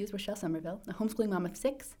Dr. Matthews Rochelle Somerville, a homeschooling mom of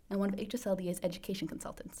 6 and one of HSLDA's education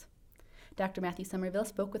consultants. Dr. Matthew Somerville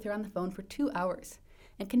spoke with her on the phone for 2 hours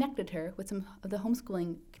and connected her with some of the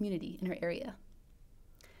homeschooling community in her area.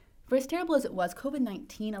 For as terrible as it was,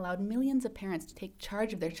 COVID-19 allowed millions of parents to take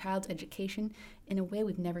charge of their child's education in a way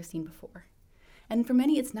we've never seen before. And for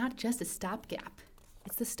many, it's not just a stopgap.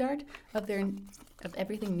 It's the start of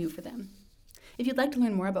everything new for them. If you'd like to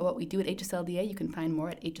learn more about what we do at HSLDA, you can find more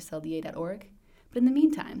at hslda.org. But in the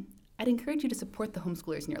meantime, I'd encourage you to support the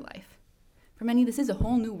homeschoolers in your life. For many, this is a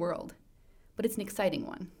whole new world, but it's an exciting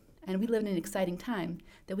one. And we live in an exciting time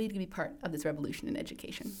that we get to be part of this revolution in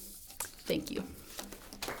education. Thank you.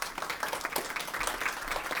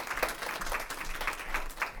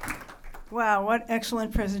 Wow, what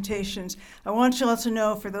excellent presentations. I want you all to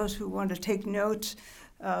know, for those who want to take notes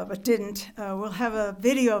but didn't, we'll have a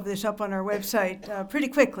video of this up on our website pretty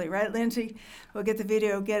quickly, right, Lindsay? We'll get the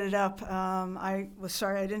video, get it up. I was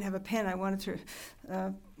sorry I didn't have a pen. I wanted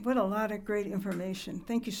to. What a lot of great information.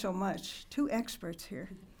 Thank you so much. 2 experts here.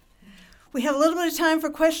 We have a little bit of time for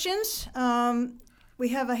questions. We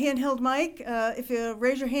have a handheld mic. If you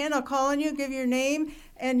raise your hand, I'll call on you, give your name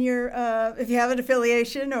and your, if you have an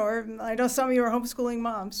affiliation, or I know some of you are homeschooling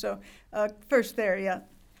moms. So first there, yeah.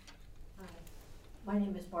 Hi, my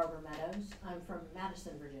name is Barbara Meadows. I'm from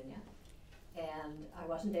Madison, Virginia, and I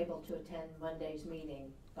wasn't able to attend Monday's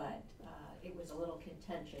meeting, but it was a little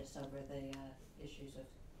contentious over the issues of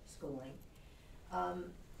schooling.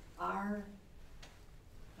 Our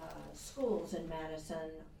schools in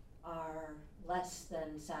Madison are less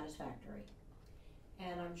than satisfactory,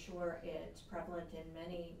 and I'm sure it's prevalent in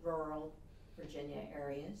many rural Virginia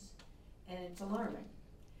areas, and it's alarming.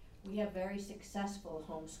 We have very successful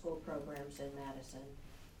homeschool programs in Madison,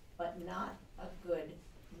 but not a good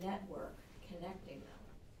network connecting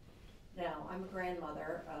them. Now, I'm a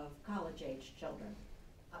grandmother of college-age children,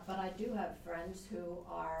 but I do have friends who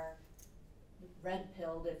are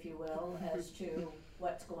red-pilled, if you will, as to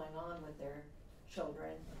what's going on with their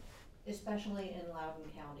children, especially in Loudoun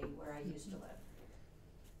County, where I used to live,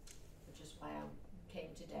 which is why I came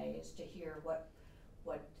today, is to hear what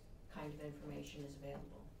kind of information is available.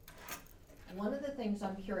 One of the things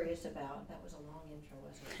I'm curious about, that was a long intro,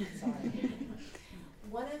 wasn't it? Sorry.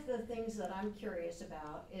 One of the things that I'm curious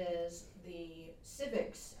about is the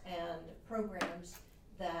civics and programs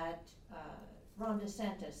that Ron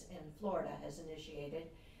DeSantis in Florida has initiated.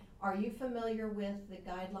 Are you familiar with the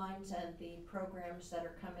guidelines and the programs that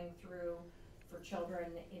are coming through for children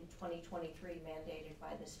in 2023 mandated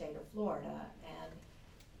by the state of Florida? And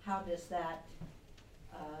how does that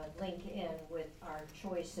link in with our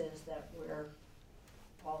choices that we're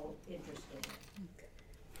all interested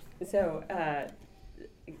in? So,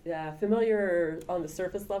 familiar on the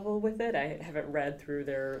surface level with it. I haven't read through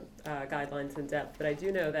their guidelines in depth, but I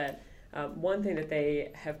do know that one thing that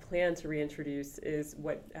they have planned to reintroduce is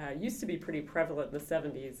what used to be pretty prevalent in the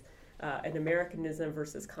 70s, an Americanism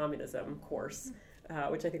versus communism course,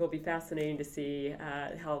 which I think will be fascinating to see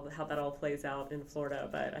how that all plays out in Florida.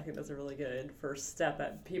 But I think that's a really good first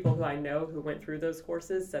step. People who I know who went through those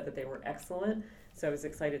courses said that they were excellent, so I was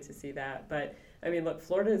excited to see that. But I mean, look,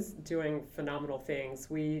 Florida's doing phenomenal things.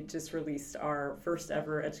 We just released our first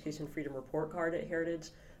ever Education Freedom Report Card at Heritage.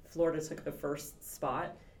 Florida took the first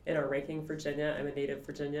spot in our ranking. Virginia, I'm a native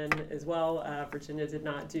Virginian as well. Virginia did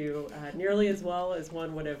not do nearly as well as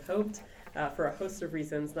one would have hoped for a host of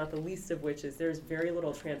reasons, not the least of which is there's very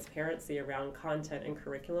little transparency around content and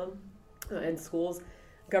curriculum in schools.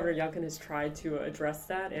 Governor Youngkin has tried to address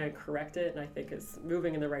that and correct it, and I think is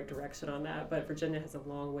moving in the right direction on that, but Virginia has a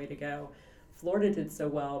long way to go. Florida did so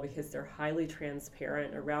well because they're highly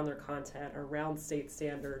transparent around their content, around state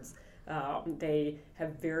standards. They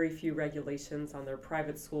have very few regulations on their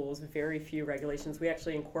private schools, very few regulations. We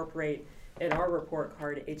actually incorporate in our report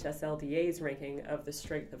card HSLDA's ranking of the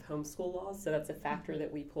strength of homeschool laws, so that's a factor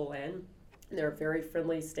that we pull in. They're a very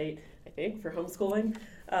friendly state, I think, for homeschooling,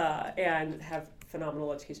 and have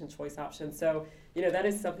phenomenal education choice options. So, that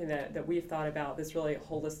is something that we've thought about, this really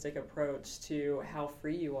holistic approach to how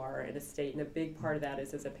free you are in a state. And a big part of that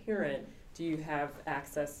is, as a parent, do you have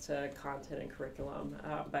access to content and curriculum?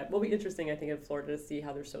 But it will be interesting, I think, in Florida to see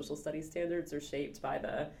how their social studies standards are shaped by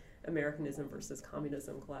the Americanism versus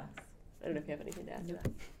communism class. I don't know if you have anything to add to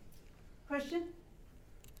that. Question?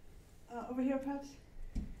 Over here, perhaps?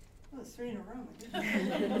 Oh, it's 3 in a row.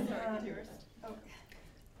 Oh.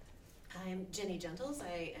 I'm Jenny Gentles.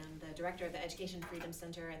 I am the director of the Education Freedom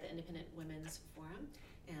Center at the Independent Women's Forum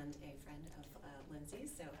and a friend of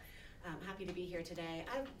Lindsay's. So I'm happy to be here today.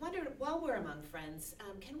 I wondered, while we're among friends,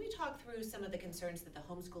 can we talk through some of the concerns that the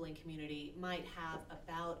homeschooling community might have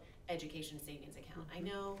about education savings account? I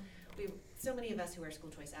know so many of us who are school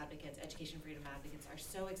choice advocates, education freedom advocates, are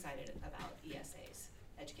so excited about ESAs,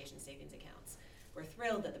 education savings accounts. We're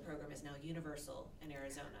thrilled that the program is now universal in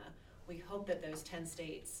Arizona. We hope that those 10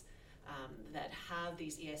 states that have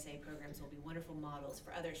these ESA programs will be wonderful models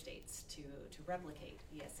for other states to replicate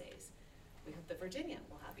ESAs. We hope that Virginia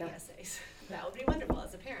will have ESAs. That would be wonderful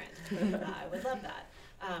as a parent. I would love that.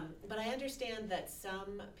 But I understand that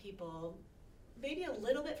some people, maybe a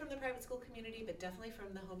little bit from the private school community, but definitely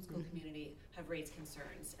from the homeschool community, have raised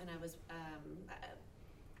concerns. And I was,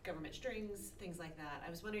 government strings, things like that. I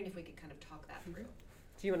was wondering if we could kind of talk that through.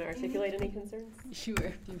 Do you want to articulate any concerns?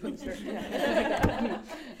 Sure. And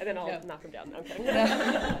then I'll knock them down.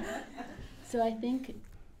 Okay. So I think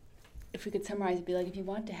if we could summarize, it'd be like, if you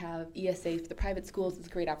want to have ESA for the private schools, it's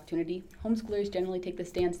a great opportunity. Homeschoolers generally take the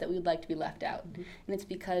stance that we would like to be left out. And it's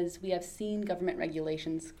because we have seen government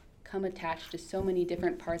regulations come attached to so many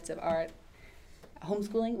different parts of our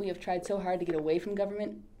homeschooling. We have tried so hard to get away from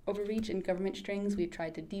government overreach and government strings. We've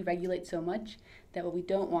tried to deregulate so much that what we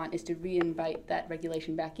don't want is to reinvite that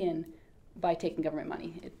regulation back in by taking government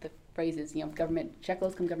money. The phrase is, government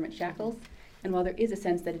shekels come government shackles. And while there is a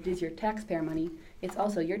sense that it is your taxpayer money, it's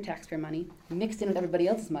also your taxpayer money mixed in with everybody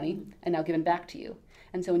else's money and now given back to you.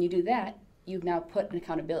 And so when you do that, you've now put an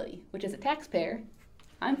accountability, which as a taxpayer,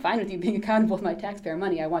 I'm fine with you being accountable with my taxpayer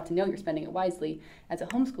money. I want to know you're spending it wisely. As a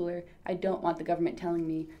homeschooler, I don't want the government telling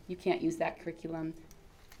me you can't use that curriculum,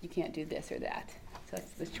 you can't do this or that. So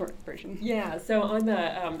that's the short version. Yeah, so on the,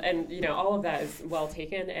 and all of that is well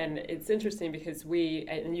taken, and it's interesting because we,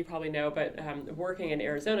 and you probably know, but working in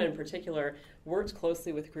Arizona in particular, worked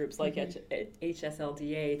closely with groups like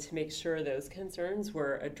HSLDA to make sure those concerns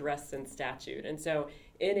were addressed in statute. And so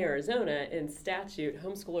in Arizona, in statute,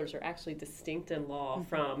 homeschoolers are actually distinct in law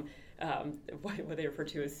from what they refer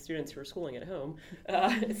to as students who are schooling at home.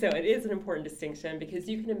 So it is an important distinction, because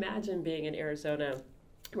you can imagine being in Arizona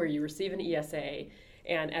where you receive an ESA,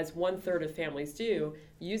 and as 1/3 of families do,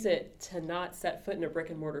 use it to not set foot in a brick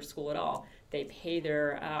and mortar school at all. They pay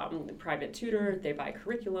their private tutor, they buy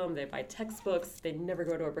curriculum, they buy textbooks, they never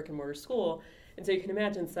go to a brick and mortar school. And so you can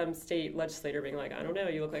imagine some state legislator being like, I don't know,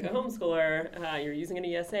 you look like a homeschooler, you're using an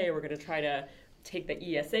ESA, we're going to try to take the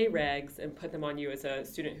ESA regs and put them on you as a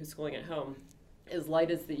student who's schooling at home. As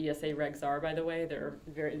light as the ESA regs are, by the way, they're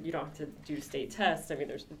you don't have to do state tests. I mean,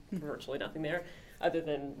 there's virtually nothing there other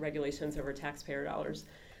than regulations over taxpayer dollars.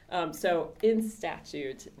 So in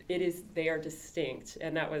statute, they are distinct,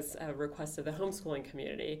 and that was a request of the homeschooling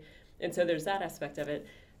community. And so there's that aspect of it.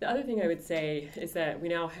 The other thing I would say is that we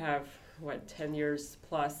now have, 10 years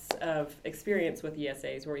plus of experience with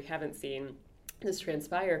ESAs where we haven't seen this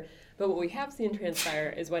transpire. But what we have seen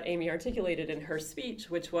transpire is what Amy articulated in her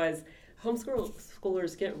speech, which was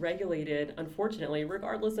homeschoolers get regulated, unfortunately,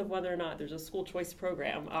 regardless of whether or not there's a school choice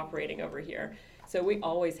program operating over here. So we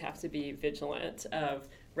always have to be vigilant of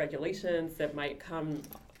regulations that might come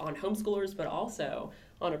on homeschoolers, but also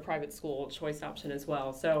on a private school choice option as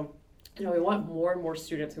well. So, we want more and more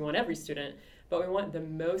students. We want every student, but we want the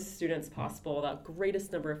most students possible, the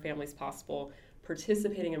greatest number of families possible,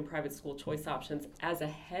 participating in private school choice options as a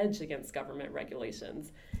hedge against government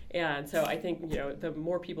regulations. And so I think, the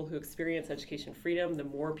more people who experience education freedom, the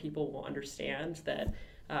more people will understand that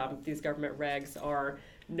these government regs are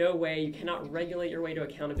no way, you cannot regulate your way to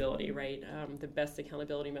accountability, right? The best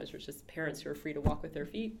accountability measure is just parents who are free to walk with their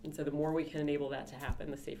feet. And so the more we can enable that to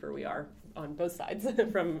happen, the safer we are on both sides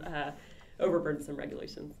from overburdensome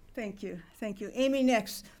regulations. Thank you. Amy,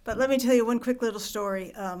 next. But let me tell you one quick little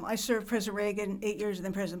story. I served President Reagan 8 years and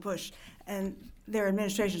then President Bush and their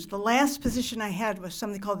administrations. The last position I had was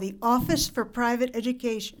something called the Office for Private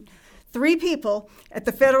Education. 3 people at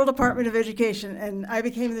the Federal Department of Education, and I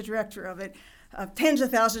became the director of it, tens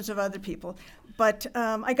of thousands of other people. But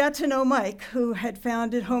I got to know Mike, who had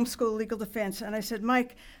founded Homeschool Legal Defense, and I said,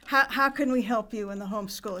 Mike, how can we help you in the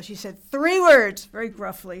homeschool? She said 3 words, very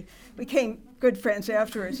gruffly. We became good friends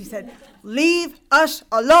afterwards. He said, leave us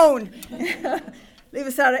alone. Leave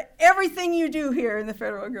us out of everything you do here in the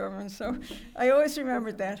federal government. So I always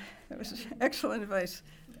remembered that. That was excellent advice.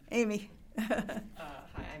 Amy. Hi,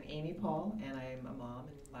 I'm Amy Paul, and I'm a mom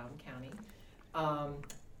in Loudoun County.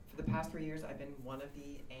 For the past 3 years, I've been one of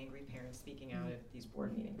the angry parents speaking out at these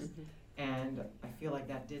board meetings. And I feel like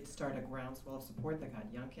that did start a groundswell of support that got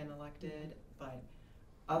Youngkin elected. But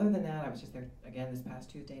other than that, I was just there again this past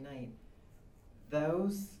Tuesday night.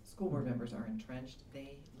 Those school board members are entrenched.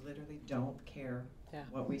 They literally don't care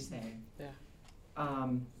what we say.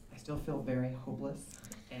 I still feel very hopeless,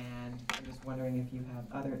 and I'm just wondering if you have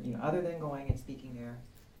other than going and speaking there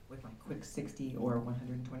with my quick 60 or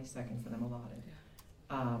 120 seconds that I'm allotted.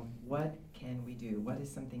 What can we do? What is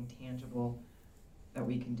something tangible that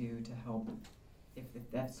we can do to help if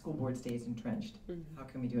that school board stays entrenched? How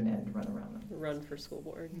can we do an end run around them? Run for school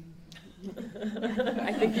board.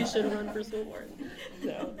 I think you should run for school board.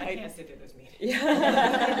 So I can't sit through those meetings.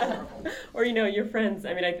 Yeah. Or your friends.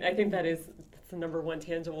 I mean, I think that's the number one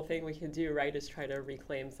tangible thing we can do, right, is try to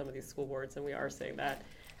reclaim some of these school boards, and we are seeing that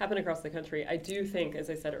happen across the country. I do think, as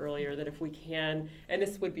I said earlier, that if we can, and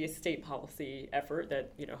this would be a state policy effort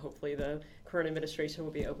that, hopefully the current administration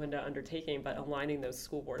will be open to undertaking, but aligning those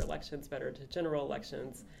school board elections better to general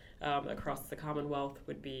elections across the Commonwealth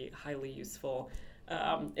would be highly useful.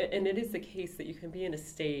 And it is the case that you can be in a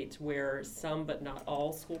state where some but not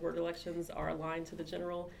all school board elections are aligned to the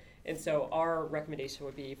general. And so our recommendation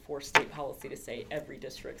would be for state policy to say every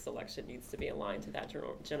district's election needs to be aligned to that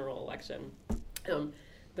general election.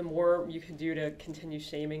 The more you can do to continue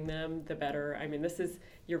shaming them, the better. I mean,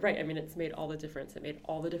 you're right. I mean, it's made all the difference. It made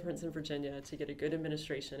all the difference in Virginia to get a good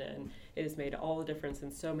administration in. It has made all the difference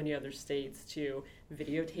in so many other states to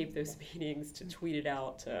videotape those meetings, to tweet it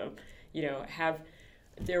out, to,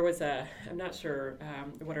 there was I'm not sure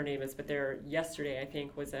what her name is, but yesterday, I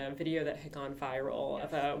think, was a video that had gone viral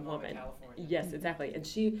of a woman. California. Yes, exactly. And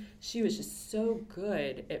she was just so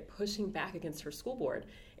good at pushing back against her school board.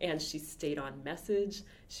 And she stayed on message.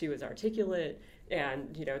 She was articulate.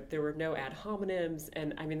 And, there were no ad hominems.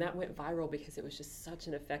 And, I mean, that went viral because it was just such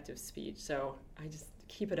an effective speech. So I just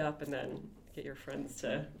keep it up and then get your friends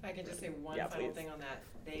to... If I can just say one final thing on that.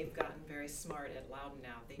 They've gotten very smart at Loudoun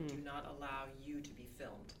now. They do not allow you to be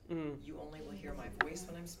filmed. You only will hear my voice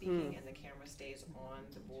when I'm speaking, and the camera stays on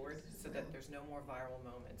the board so that there's no more viral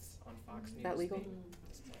moments on Fox News. Is that legal?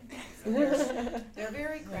 So they're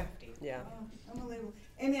very crafty. Yeah. Oh, unbelievable.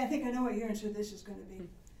 Amy, I think I know what your answer to this is going to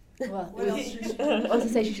be. Well, What else is I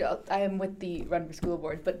was going to say, I am with the Run for School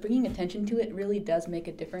Board, but bringing attention to it really does make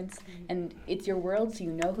a difference. And it's your world, so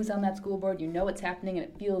you know who's on that school board, you know what's happening, and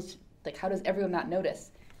it feels like, how does everyone not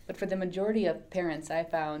notice? But for the majority of parents, I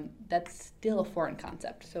found that's still a foreign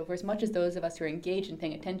concept. So for as much as those of us who are engaged and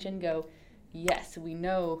paying attention go, yes, we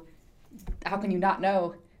know, how can you not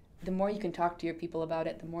know? The more you can talk to your people about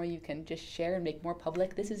it, the more you can just share and make more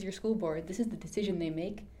public. This is your school board. This is the decision they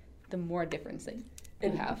make. The more difference they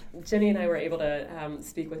have. Jenny and I were able to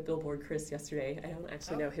speak with Billboard Chris yesterday. I don't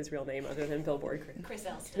actually know his real name other than Billboard Chris. Chris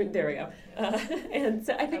Elston. There we go. And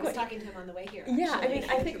so I think I was talking to him on the way here. Yeah, I actually. mean,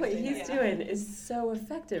 I think what he's doing is so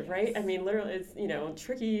effective, right? I mean, literally, it's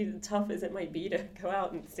tricky, tough as it might be to go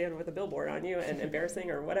out and stand with a billboard on you and embarrassing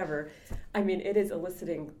or whatever. I mean, it is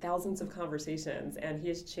eliciting thousands of conversations, and he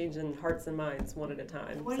is changing hearts and minds one at a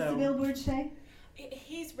time. What does the billboard say?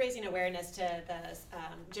 He's raising awareness to the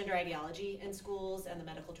gender ideology in schools and the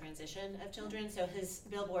medical transition of children. So his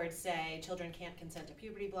billboards say children can't consent to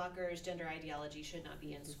puberty blockers, gender ideology should not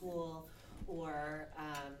be in school, or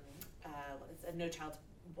no child's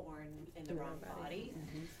born in the wrong body.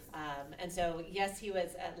 And so, yes, he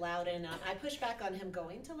was at Loudoun. I pushed back on him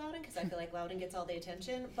going to Loudoun because I feel like Loudoun gets all the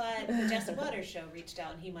attention, but the Jesse Waters show reached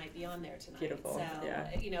out and he might be on there tonight. Beautiful. So, Yeah.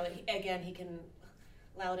 again, he can...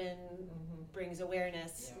 Loudoun brings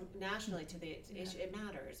awareness nationally to the issue. It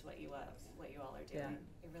matters what you all are doing. Yeah.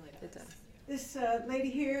 It really does. It does. This lady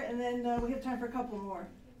here, and then we have time for a couple more.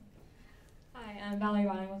 Hi, I'm Valerie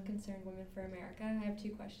Ronning with Concerned Women for America. I have 2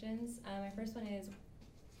 questions. My first one is,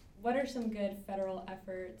 what are some good federal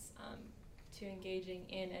efforts to engaging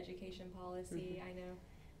in education policy? I know,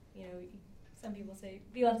 some people say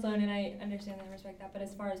be left alone, and I understand that and respect that, but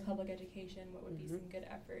as far as public education, what would be some good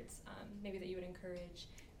efforts maybe that you would encourage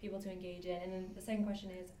people to engage in? And then the second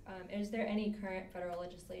question is there any current federal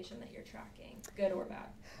legislation that you're tracking, good or bad?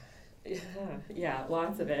 Yeah,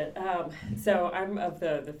 lots of it. So I'm of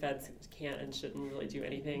the feds can't and shouldn't really do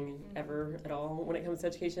anything ever at all when it comes to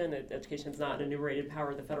education. Education's not an enumerated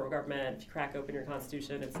power of the federal government. If you crack open your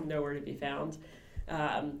Constitution, it's nowhere to be found.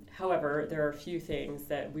 However, there are a few things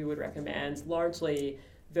that we would recommend, largely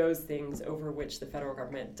those things over which the federal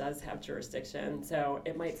government does have jurisdiction. So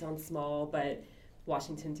it might sound small, but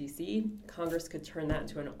Washington, D.C., Congress could turn that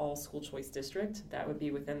into an all-school choice district. That would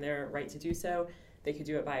be within their right to do so. They could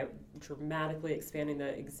do it by dramatically expanding the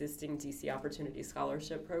existing D.C. Opportunity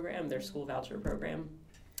Scholarship Program, their school voucher program.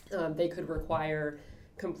 They could require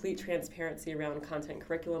complete transparency around content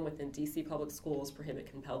curriculum within D.C. public schools, prohibit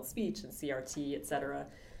compelled speech and CRT, et cetera.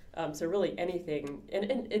 So really anything,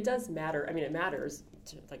 and it does matter. I mean, it matters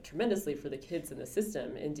tremendously for the kids in the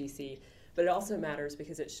system in D.C., but it also matters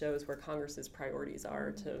because it shows where Congress's priorities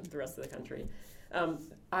are to the rest of the country.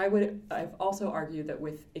 I've also argued that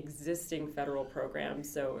with existing federal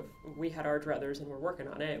programs, so if we had our druthers and we're working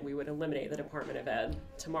on it, we would eliminate the Department of Ed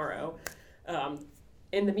tomorrow.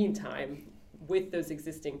 In the meantime, with those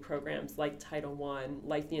existing programs like Title I,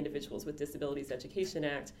 like the Individuals with Disabilities Education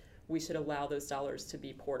Act, we should allow those dollars to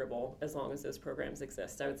be portable as long as those programs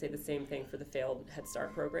exist. I would say the same thing for the failed Head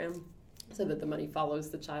Start program, so that the money follows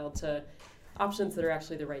the child to options that are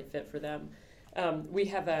actually the right fit for them. We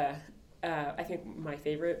have I think my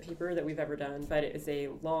favorite paper that we've ever done, but it is a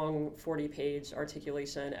long 40-page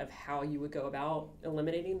articulation of how you would go about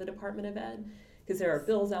eliminating the Department of Ed. Because there are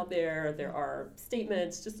bills out there, there are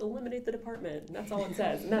statements, just eliminate the department, and that's all it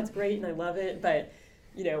says. And that's great, and I love it, but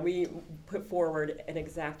we put forward an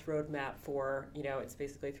exact roadmap for, it's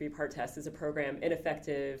basically a 3-part test. Is a program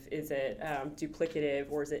ineffective? Is it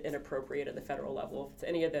duplicative? Or is it inappropriate at the federal level? If it's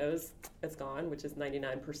any of those, it's gone, which is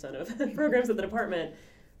 99% of programs at the department.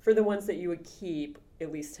 For the ones that you would keep,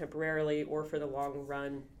 at least temporarily, or for the long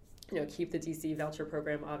run, keep the DC voucher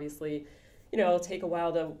program, obviously. It'll take a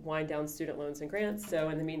while to wind down student loans and grants, so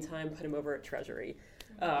in the meantime, put them over at Treasury.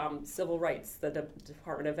 Civil rights, the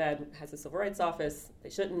Department of Ed has a civil rights office. They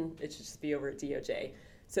shouldn't. It should just be over at DOJ.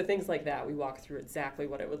 So things like that, we walk through exactly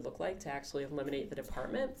what it would look like to actually eliminate the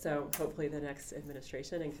department. So hopefully the next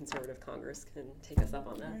administration and conservative Congress can take us up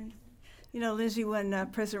on that. Right. Lindsay, when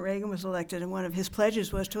President Reagan was elected, and one of his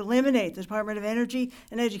pledges was to eliminate the Department of Energy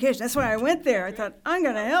and Education. That's why I went there. I thought, I'm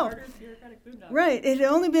going to help. Right. It had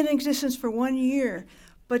only been in existence for 1 year.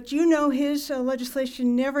 But his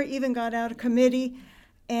legislation never even got out of committee,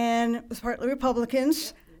 and it was partly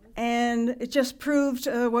Republicans. And it just proved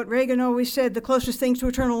what Reagan always said, the closest thing to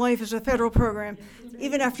eternal life is a federal program.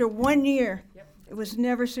 Even after 1 year, it was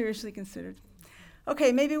never seriously considered.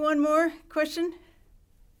 Okay, maybe one more question?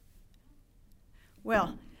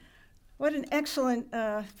 Well, what an excellent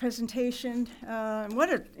presentation.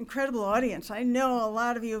 What an incredible audience. I know a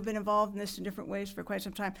lot of you have been involved in this in different ways for quite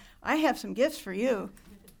some time. I have some gifts for you.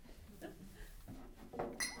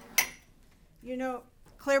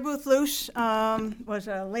 Claire Boothe Luce was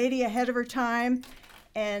a lady ahead of her time,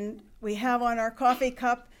 and we have on our coffee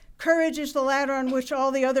cup, courage is the ladder on which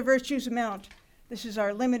all the other virtues mount. This is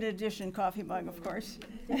our limited edition coffee mug, of course.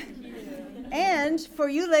 And for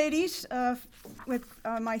you ladies, with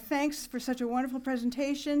my thanks for such a wonderful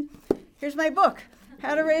presentation, here's my book,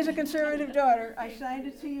 How to Raise a Conservative Daughter. I signed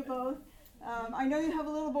it to you both. I know you have a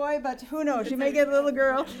little boy, but who knows? You may get a little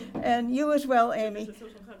girl, and you as well, Amy. It's a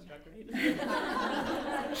social construct,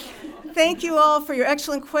 right? Thank you all for your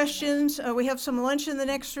excellent questions. We have some lunch in the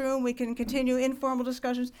next room. We can continue informal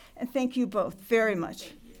discussions, and thank you both very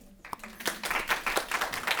much.